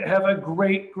 and have a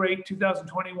great, great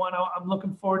 2021. I'm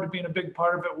looking forward to being a big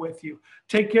part of it with you.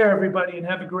 Take care, everybody, and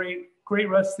have a great, great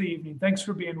rest of the evening. Thanks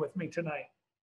for being with me tonight.